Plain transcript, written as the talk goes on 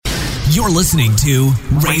You're listening to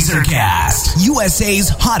Razorcast,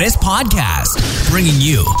 USA's hottest podcast, bringing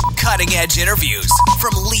you cutting-edge interviews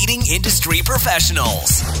from leading industry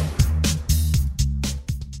professionals.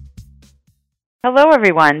 Hello,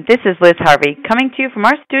 everyone. This is Liz Harvey, coming to you from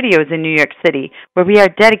our studios in New York City, where we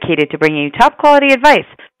are dedicated to bringing you top-quality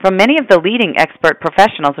advice from many of the leading expert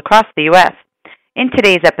professionals across the U.S. In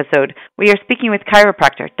today's episode, we are speaking with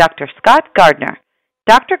chiropractor Dr. Scott Gardner.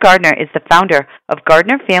 Dr. Gardner is the founder of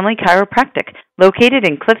Gardner Family Chiropractic, located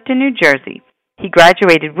in Clifton, New Jersey. He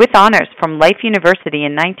graduated with honors from Life University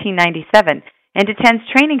in 1997 and attends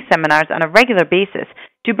training seminars on a regular basis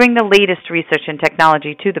to bring the latest research and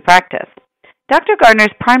technology to the practice. Dr.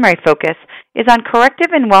 Gardner's primary focus is on corrective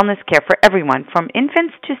and wellness care for everyone from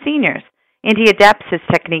infants to seniors, and he adapts his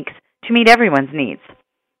techniques to meet everyone's needs.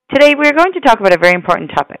 Today, we are going to talk about a very important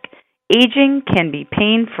topic. Aging can be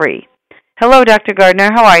pain-free. Hello, Dr. Gardner.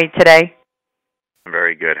 How are you today? I'm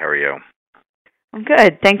very good. How are you? I'm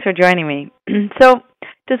good. Thanks for joining me. So,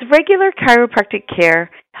 does regular chiropractic care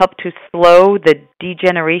help to slow the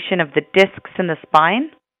degeneration of the discs in the spine?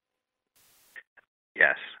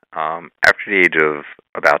 Yes. After the age of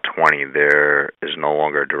about 20, there is no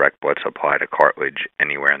longer a direct blood supply to cartilage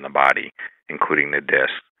anywhere in the body, including the disc.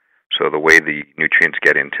 So the way the nutrients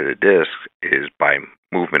get into the disc is by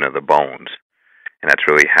movement of the bones. And that's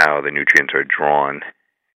really how the nutrients are drawn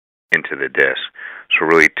into the disc. So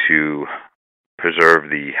really to preserve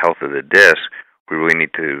the health of the disc, we really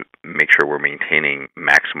need to make sure we're maintaining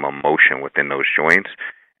maximum motion within those joints,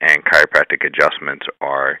 and chiropractic adjustments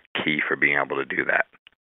are key for being able to do that.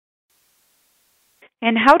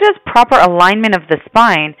 And how does proper alignment of the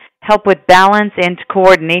spine help with balance and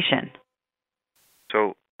coordination?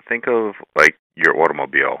 So think of like your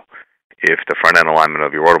automobile. If the front end alignment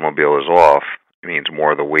of your automobile is off, it means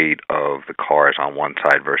more of the weight of the car is on one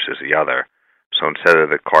side versus the other. So instead of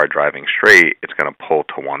the car driving straight, it's going to pull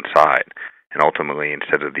to one side. And ultimately,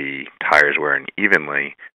 instead of the tires wearing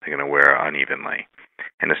evenly, they're going to wear unevenly.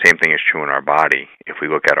 And the same thing is true in our body. If we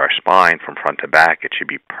look at our spine from front to back, it should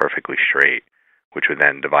be perfectly straight, which would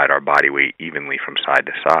then divide our body weight evenly from side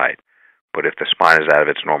to side. But if the spine is out of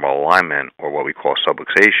its normal alignment, or what we call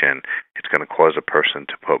subluxation, it's going to cause a person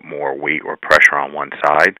to put more weight or pressure on one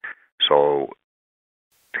side. So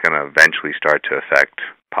it's going to eventually start to affect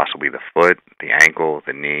possibly the foot, the ankle,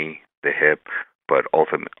 the knee, the hip, but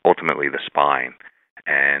ultimately the spine.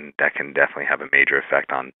 And that can definitely have a major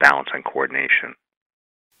effect on balance and coordination.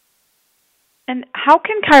 And how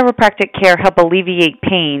can chiropractic care help alleviate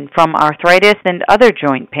pain from arthritis and other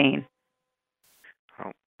joint pain?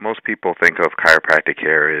 Well, most people think of chiropractic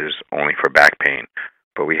care as only for back pain,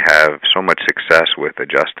 but we have so much success with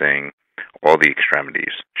adjusting all the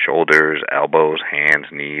extremities: shoulders, elbows, hands,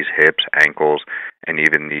 knees, hips, ankles, and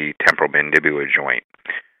even the temporomandibular joint.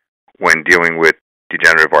 When dealing with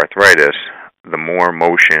degenerative arthritis, the more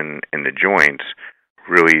motion in the joints,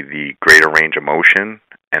 really the greater range of motion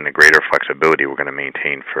and the greater flexibility we're going to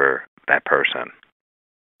maintain for that person.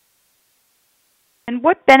 And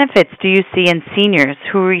what benefits do you see in seniors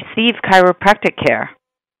who receive chiropractic care?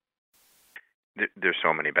 There's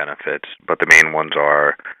so many benefits, but the main ones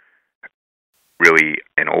are really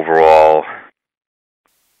an overall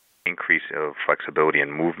increase of flexibility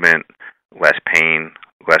and movement, less pain,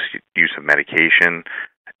 less use of medication,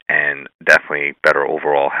 and definitely better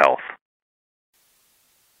overall health.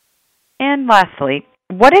 And lastly,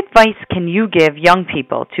 what advice can you give young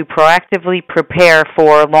people to proactively prepare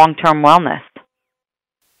for long-term wellness?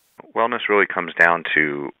 Wellness really comes down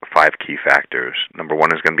to 5 key factors. Number 1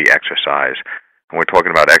 is going to be exercise. When we're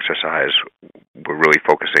talking about exercise, we're really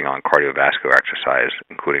focusing on cardiovascular exercise,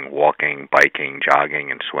 including walking, biking,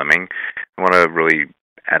 jogging, and swimming. We want to really,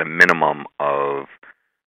 at a minimum of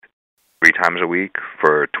 3 times a week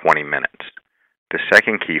for 20 minutes. The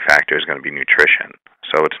second key factor is going to be nutrition.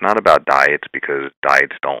 So it's not about diets, because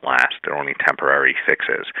diets don't last. They're only temporary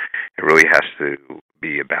fixes. It really has to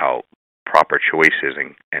be about proper choices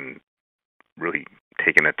and really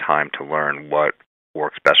taking the time to learn what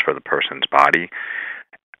works best for the person's body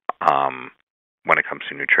when it comes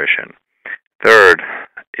to nutrition. Third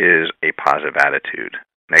is a positive attitude.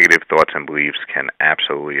 Negative thoughts and beliefs can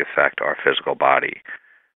absolutely affect our physical body.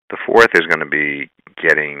 The fourth is going to be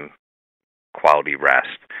getting quality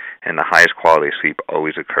rest. And the highest quality of sleep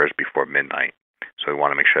always occurs before midnight. So we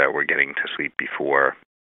want to make sure that we're getting to sleep before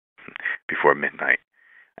midnight.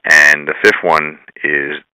 And the fifth one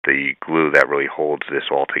is the glue that really holds this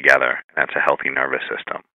all together. That's a healthy nervous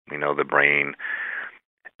system. We know the brain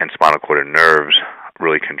and spinal cord and nerves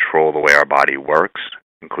really control the way our body works,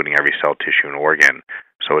 including every cell, tissue, and organ.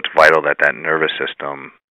 So it's vital that that nervous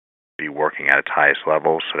system be working at its highest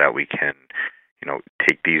level so that we can,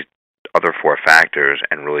 take these other 4 factors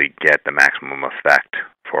and really get the maximum effect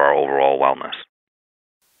for our overall wellness.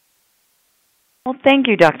 Well, thank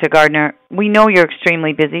you, Dr. Gardner. We know you're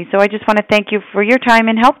extremely busy, so I just want to thank you for your time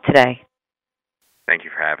and help today. Thank you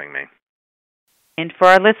for having me. And for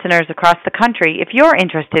our listeners across the country, if you're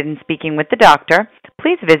interested in speaking with the doctor,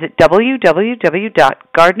 please visit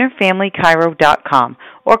www.gardnerfamilychiro.com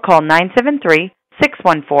or call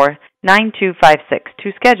 973-614-9256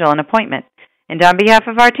 to schedule an appointment. And on behalf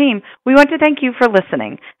of our team, we want to thank you for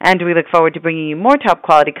listening, and we look forward to bringing you more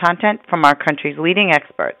top-quality content from our country's leading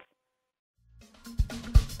experts.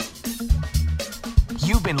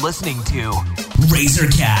 You've been listening to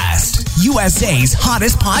RazorCast, USA's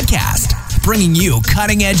hottest podcast, bringing you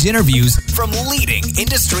cutting-edge interviews from leading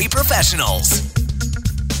industry professionals.